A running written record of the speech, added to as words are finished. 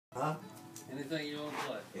Huh? Anything you want to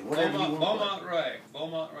play. Yeah, whatever you want Beaumont Rag.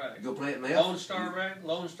 Beaumont Rag. You gonna play it in F? Lone Star Rag.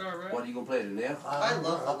 Lone Star Rag. What are you gonna play it in F? I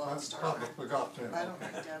love the Lone Star. Probably forgot to. I don't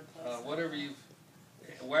think Dad plays. Whatever you.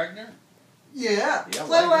 Wagner. Yeah. Yeah,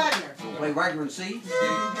 Play Wagner. Wagner. You gonna play Wagner and C?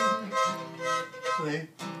 See?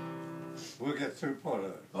 We'll get through part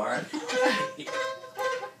of it. All right.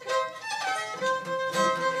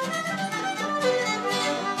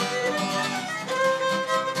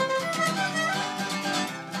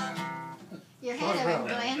 You're ahead of him,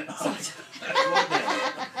 Glenn.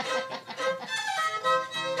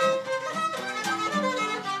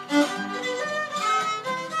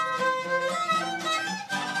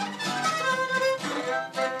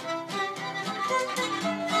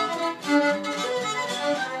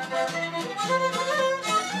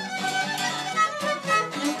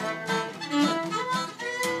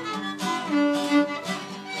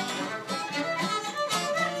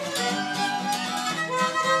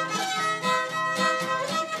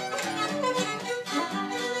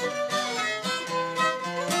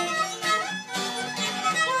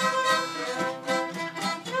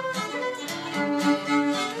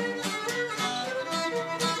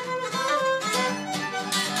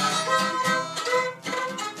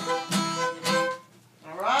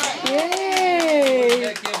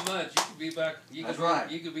 That's right.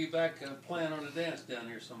 You could be back playing on a dance down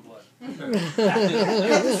here someplace.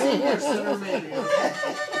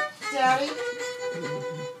 Daddy,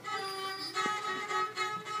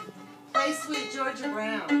 play Sweet Georgia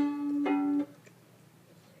Brown.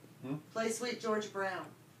 Play Sweet Georgia Brown.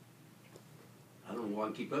 I don't know why I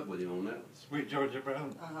can keep up with you on that one. Sweet Georgia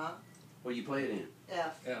Brown. Uh-huh. What do you play it in?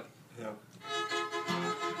 F. F. Yeah.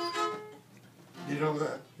 You know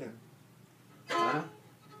that, yeah. Huh?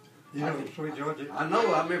 You know Sweet Georgia? I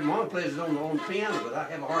know. I remember Mom plays it on the piano, but I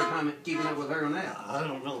have a hard time keeping up with her on that. I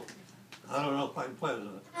don't know. I don't know if I can play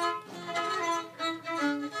that.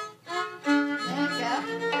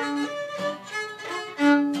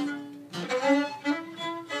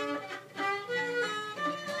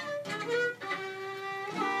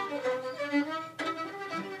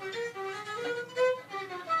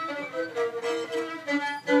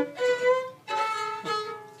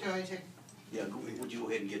 There you go. Yeah, would you go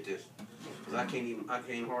ahead and get this? Because I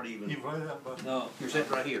can't hardly even. You play that, but No. You're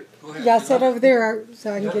sitting right here. Go ahead. Yeah, sit over there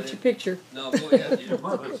so I can get your picture. No, go ahead. your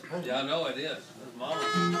mother's painting. Yeah, I know it is. That's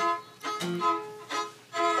Mama.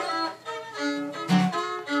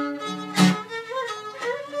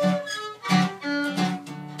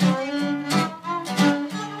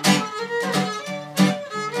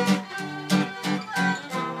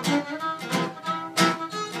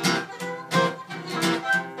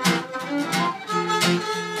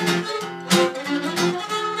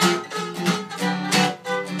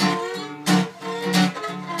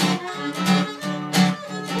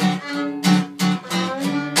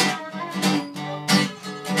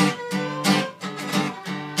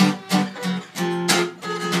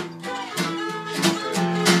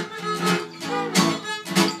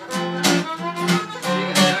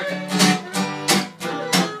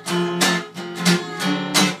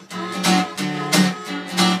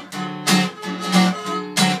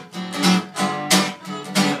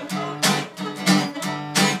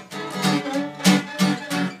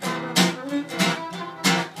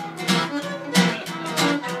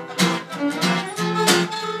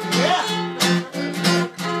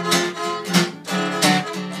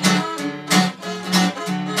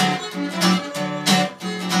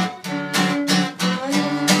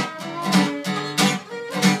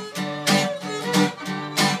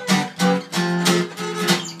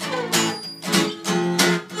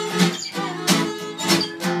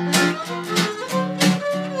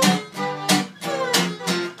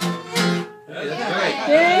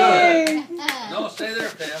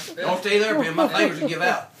 Don't stay there, Pam. My fingers will give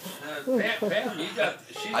out. Pam, you got.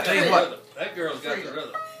 I tell you what. Rhythm. That girl's got the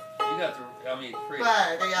rhythm. You got the. I mean, free. But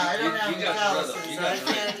I don't have any got the rhythm. calluses, You so got I the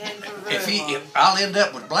can't hang for very If I'll end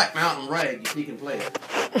up with Black Mountain Rag if he can play it.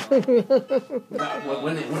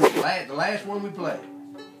 When the last one we played,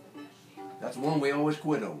 that's the one we always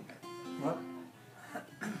quit on. what?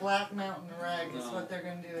 Black Mountain Rag is what they're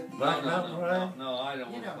going to do. With Black Mountain Rag? No, I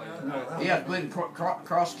don't want to play that. No, You have to put it in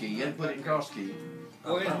cross key. You have to put it in cross key.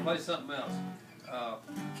 Go ahead and play something else.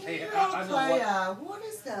 Hey, I'll I know play, what. what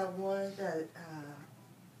is that one that,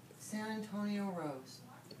 San Antonio Rose?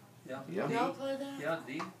 Yeah. Yeah. Y'all play that? Yeah,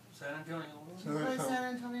 D. San Antonio. So Play that's San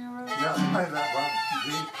Antonio Rose? yeah, I play that one.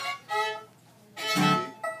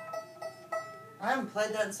 I haven't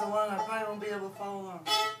played that in so long, I probably won't be able to follow along.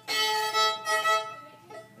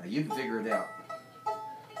 Now you can figure it out.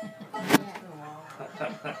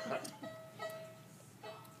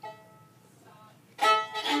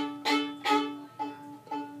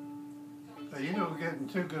 getting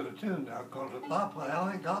too good a tune now, because if I play,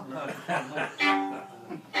 I ain't got none.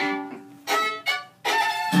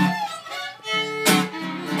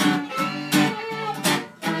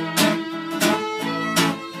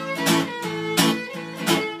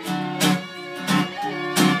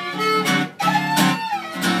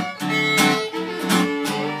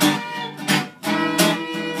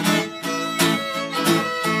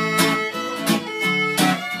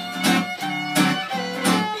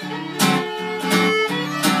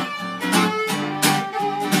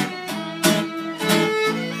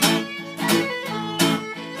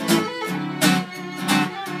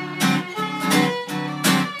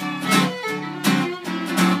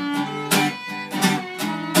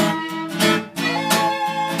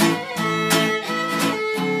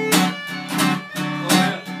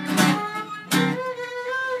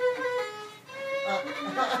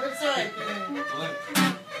 I'm sorry.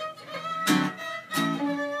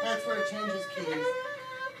 That's where it changes keys.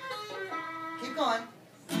 Keep going.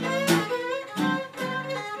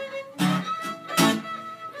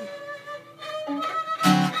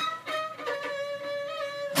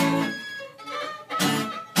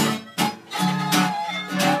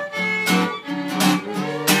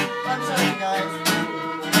 I'm sorry, guys.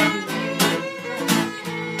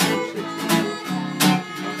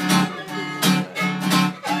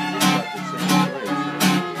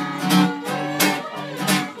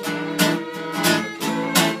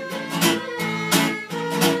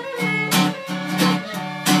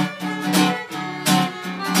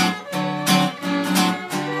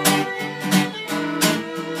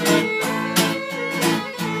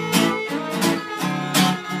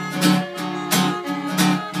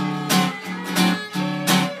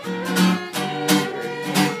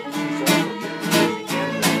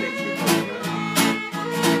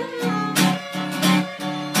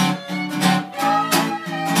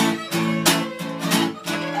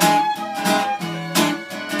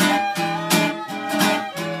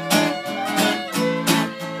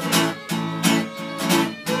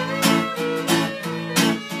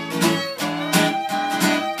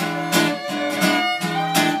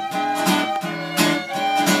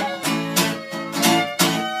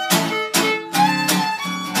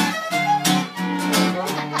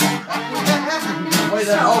 Play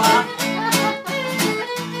that all.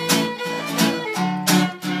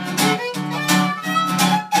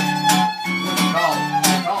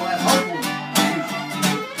 Call that hustle.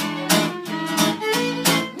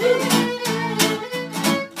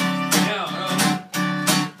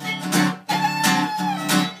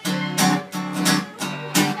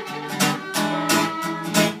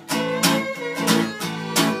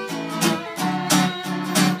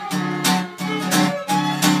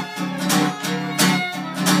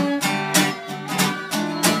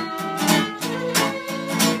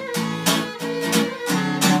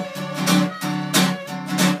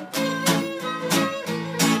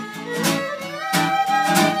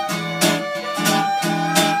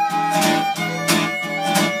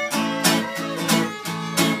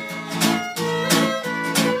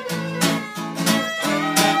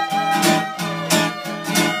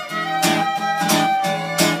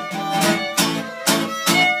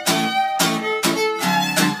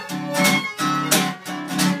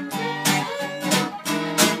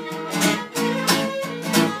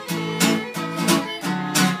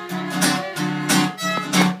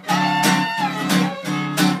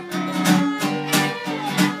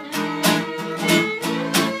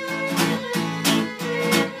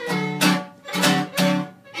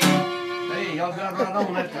 Y'all got right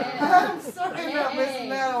on that time. I'm sorry about missing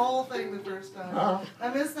that whole thing the first time. I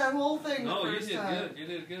missed that whole thing the No, you first did time. good. You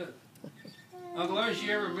did good. Uncle Ernest,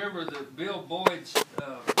 you ever remember the Bill Boyd's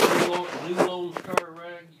New Lone Star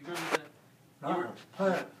Rag? You remember that?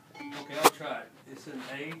 Play it. Okay, I'll try it. It's an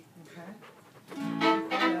A. Okay.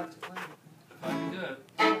 Probably have to play it. If I can do it.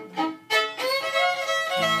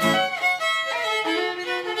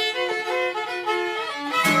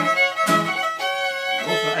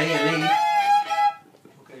 What's the A and E?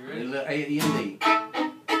 Okay, ready? The A and E.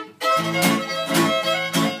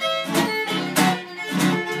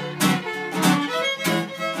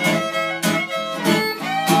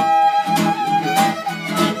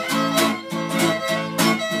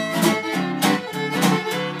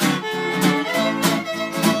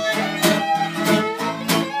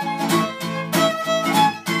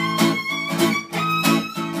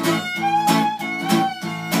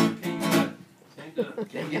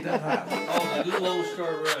 Can't get that high. Oh, the New Lone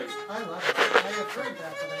Star Rag. I love it. I have heard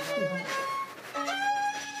that, but I don't know.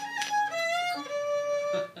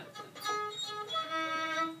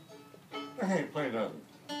 I can't play nothing.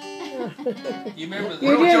 You remember the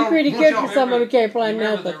You're Don't doing y'all- pretty don't good y'all for someone who can't play you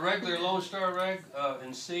remember nothing. the regular Lone Star rag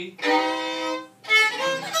in C?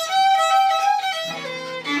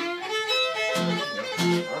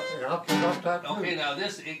 Okay, now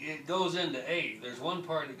this it goes into A. There's one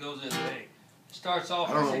part that goes into A. It starts off.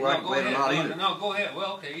 I don't know saying, where I no, can go play it or ahead. not No, either. no, go ahead.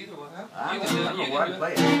 Well, okay, either one. I You don't can do it. know You where I can can do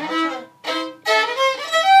play it.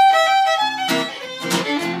 it.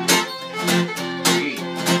 Gee.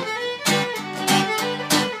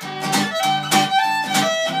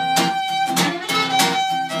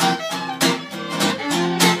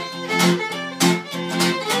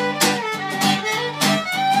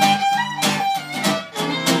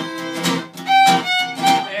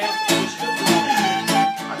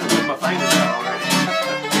 I just put my fingers out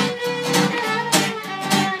already.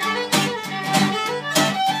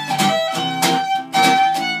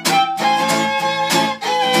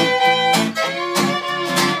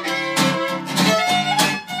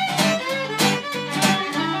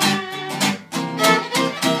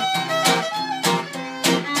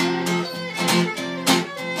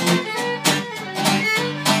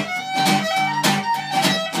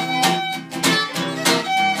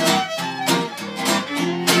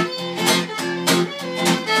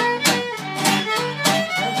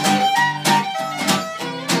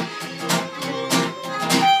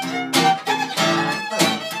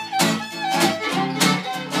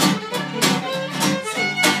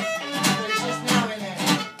 There's just now in there.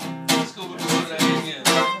 Let's go with that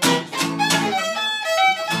again.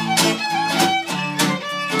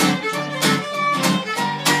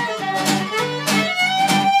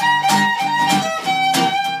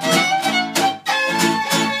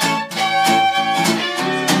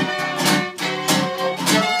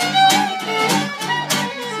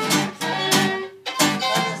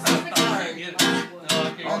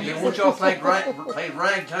 Okay, won't y'all play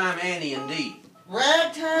Ragtime Annie and D?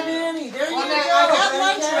 Ragtime Annie, there you Well, go. now, I got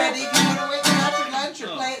lunch Ragtime. ready. If you want to wait till after lunch or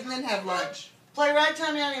play it and then have lunch. Play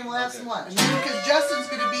Ragtime Annie and we'll have some lunch. Because Justin's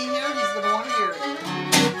going to be here and he's going to want to hear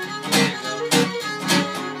it.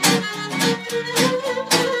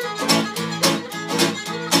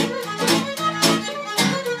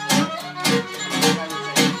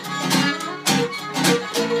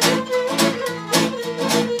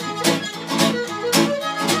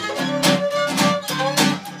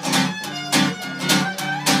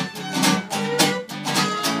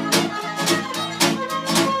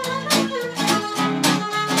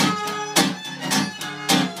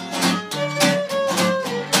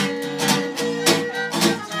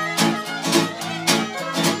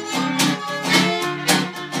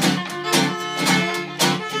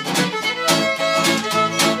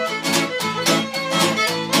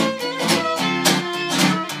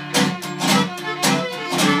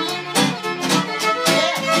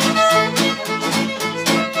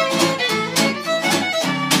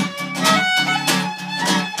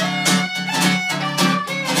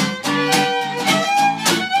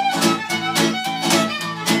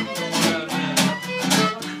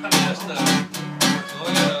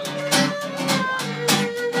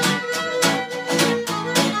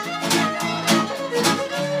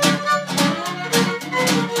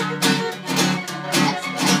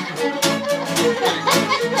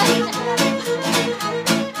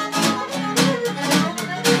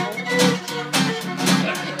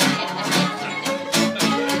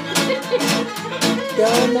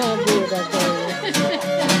 Don't not do it, I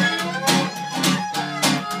tell you.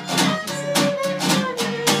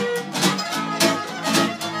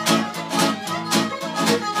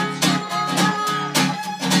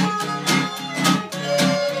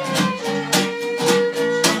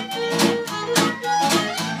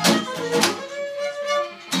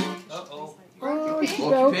 Uh-oh. Oh, she Well,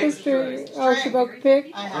 broke she a picked string. Oh, she broke a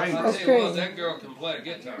pick? I Right. have I That's tell you what, crazy. that girl can play a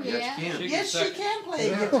guitar. Yeah. Yes, you can. Yes, she second. can play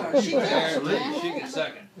Yeah. guitar. She There, can. Absolutely. she can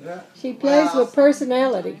second. She plays with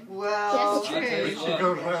personality. Well, That's I tell true. you She what.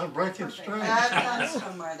 goes around breaking strings. That comes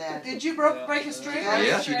from my dad. did you break a string?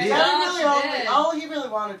 Yes, you did. All he really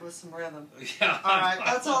wanted was some rhythm. Yeah. All right,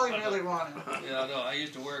 that's all he really wanted. Yeah, I know. I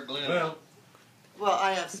used to wear Glen. Well, Well,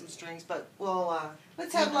 I have some strings, but we'll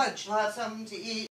Let's have lunch. we'll have something to eat.